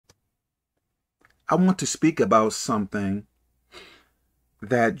I want to speak about something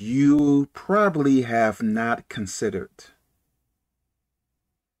that you probably have not considered.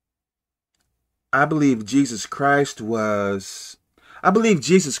 I believe Jesus Christ was, I believe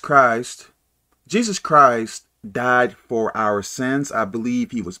Jesus Christ died for our sins. I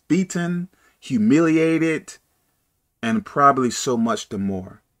believe he was beaten, humiliated, and probably so much the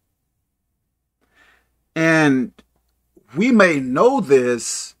more. And we may know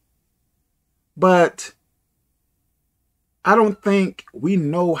this, but I don't think we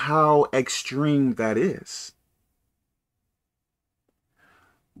know how extreme that is.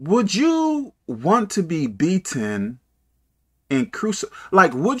 Would you want to be beaten and crucified?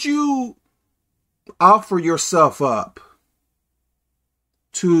 Like, would you offer yourself up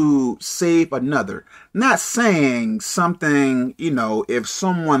to save another? Not saying something, if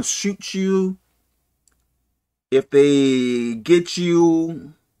someone shoots you, if they get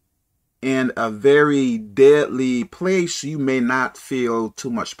you in a very deadly place, you may not feel too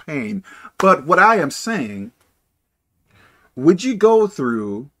much pain. But what I am saying, would you go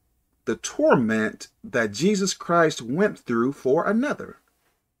through the torment that Jesus Christ went through for another?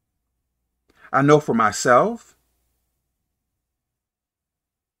 I know for myself,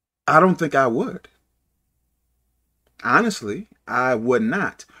 I don't think I would. Honestly, I would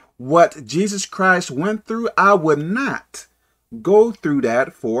not. What Jesus Christ went through, I would not go through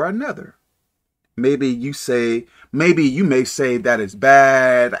that for another. Maybe you may say that is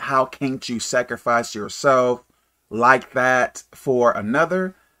bad. How can't you sacrifice yourself like that for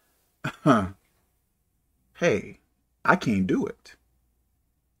another? Hey, I can't do it.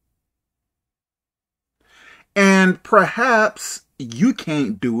 And perhaps you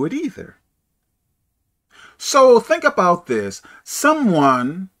can't do it either. So think about this.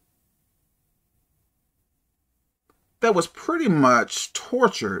 Someone that was pretty much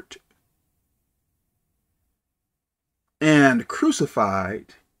tortured and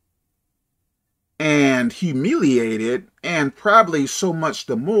crucified and humiliated and probably so much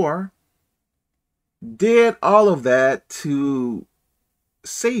the more, did all of that to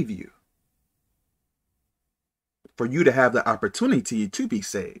save you, for you to have the opportunity to be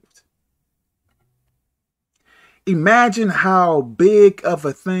saved. Imagine how big of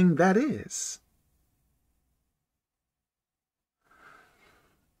a thing that is.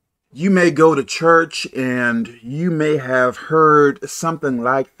 You may go to church and you may have heard something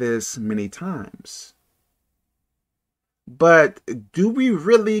like this many times. But do we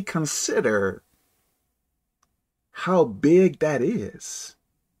really consider how big that is?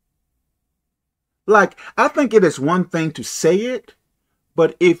 Like, I think it is one thing to say it,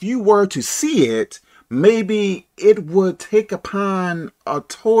 but if you were to see it, maybe it would take upon a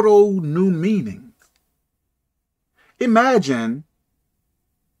total new meaning. Imagine,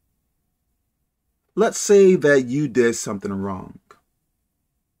 let's say that you did something wrong,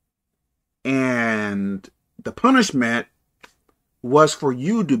 and the punishment was for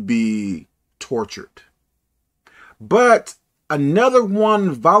you to be tortured. But another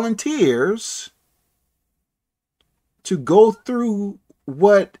one volunteers to go through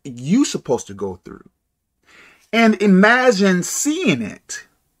what you're supposed to go through. And imagine seeing it.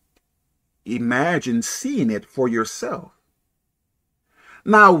 Imagine seeing it for yourself.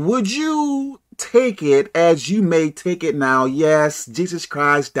 Now, would you take it as you may take it now? Yes, Jesus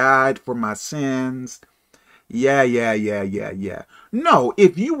Christ died for my sins. Yeah. No,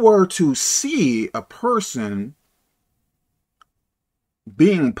 if you were to see a person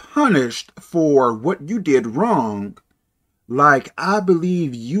being punished for what you did wrong, like, I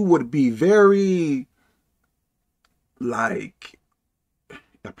believe you would be very,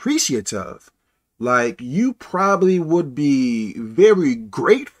 appreciative. Like, you probably would be very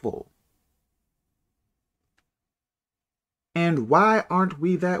grateful. And why aren't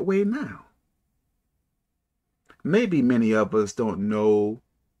we that way now? Maybe many of us don't know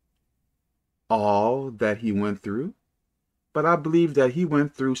all that he went through, but I believe that he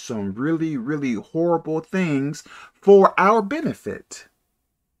went through some really, really horrible things for our benefit.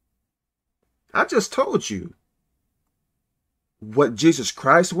 I just told you what Jesus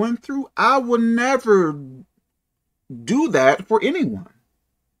Christ went through. I would never do that for anyone.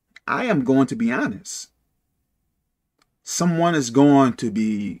 I am going to be honest. Someone is going to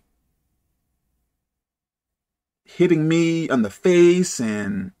be hitting me on the face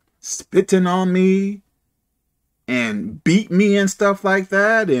and spitting on me and beat me and stuff like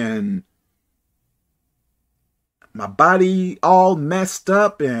that, and my body all messed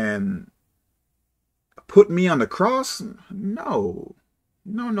up and put me on the cross? No.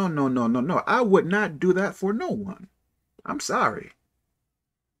 I would not do that for no one. I'm sorry.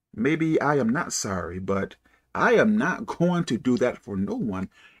 Maybe I am not sorry, but I am not going to do that for no one.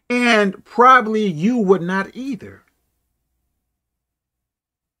 And probably you would not either.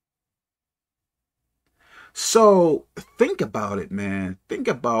 So think about it, man. Think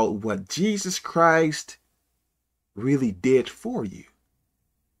about what Jesus Christ really did for you.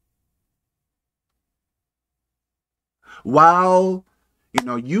 While,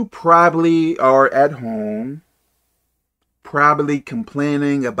 you probably are at home, probably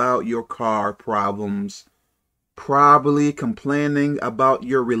complaining about your car problems, probably complaining about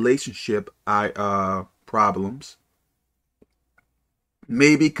your relationship problems,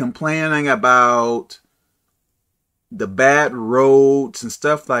 maybe complaining about the bad roads and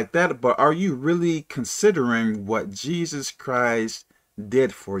stuff like that, but are you really considering what Jesus Christ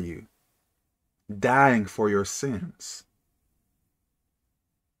did for you, dying for your sins?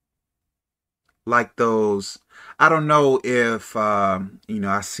 Like those, I don't know if I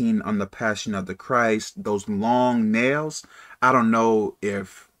seen on the Passion of the Christ those long nails. I don't know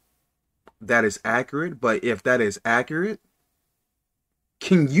if that is accurate, but if that is accurate,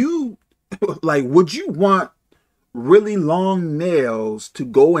 can you like, would you want really long nails to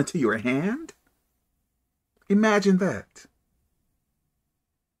go into your hand? Imagine that.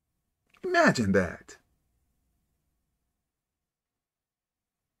 Imagine that.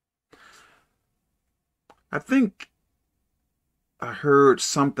 I think I heard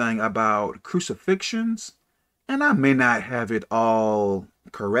something about crucifixions, and I may not have it all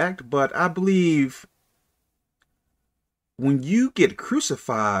correct, but I believe when you get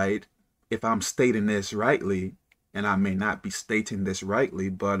crucified, if I'm stating this rightly, and I may not be stating this rightly,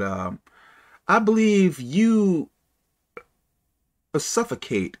 but I believe you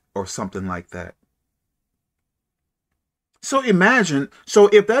suffocate or something like that. So imagine, so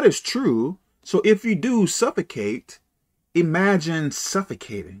if that is true, so if you do suffocate, imagine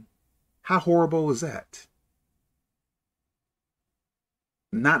suffocating. How horrible is that?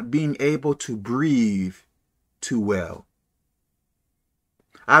 Not being able to breathe too well.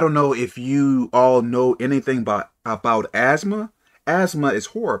 I don't know if you all know anything about asthma. Asthma is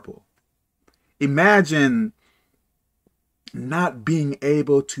horrible. Imagine not being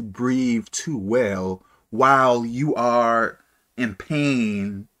able to breathe too well while you are in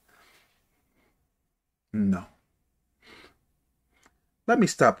pain. No. Let me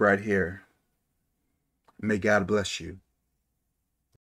stop right here. May God bless you.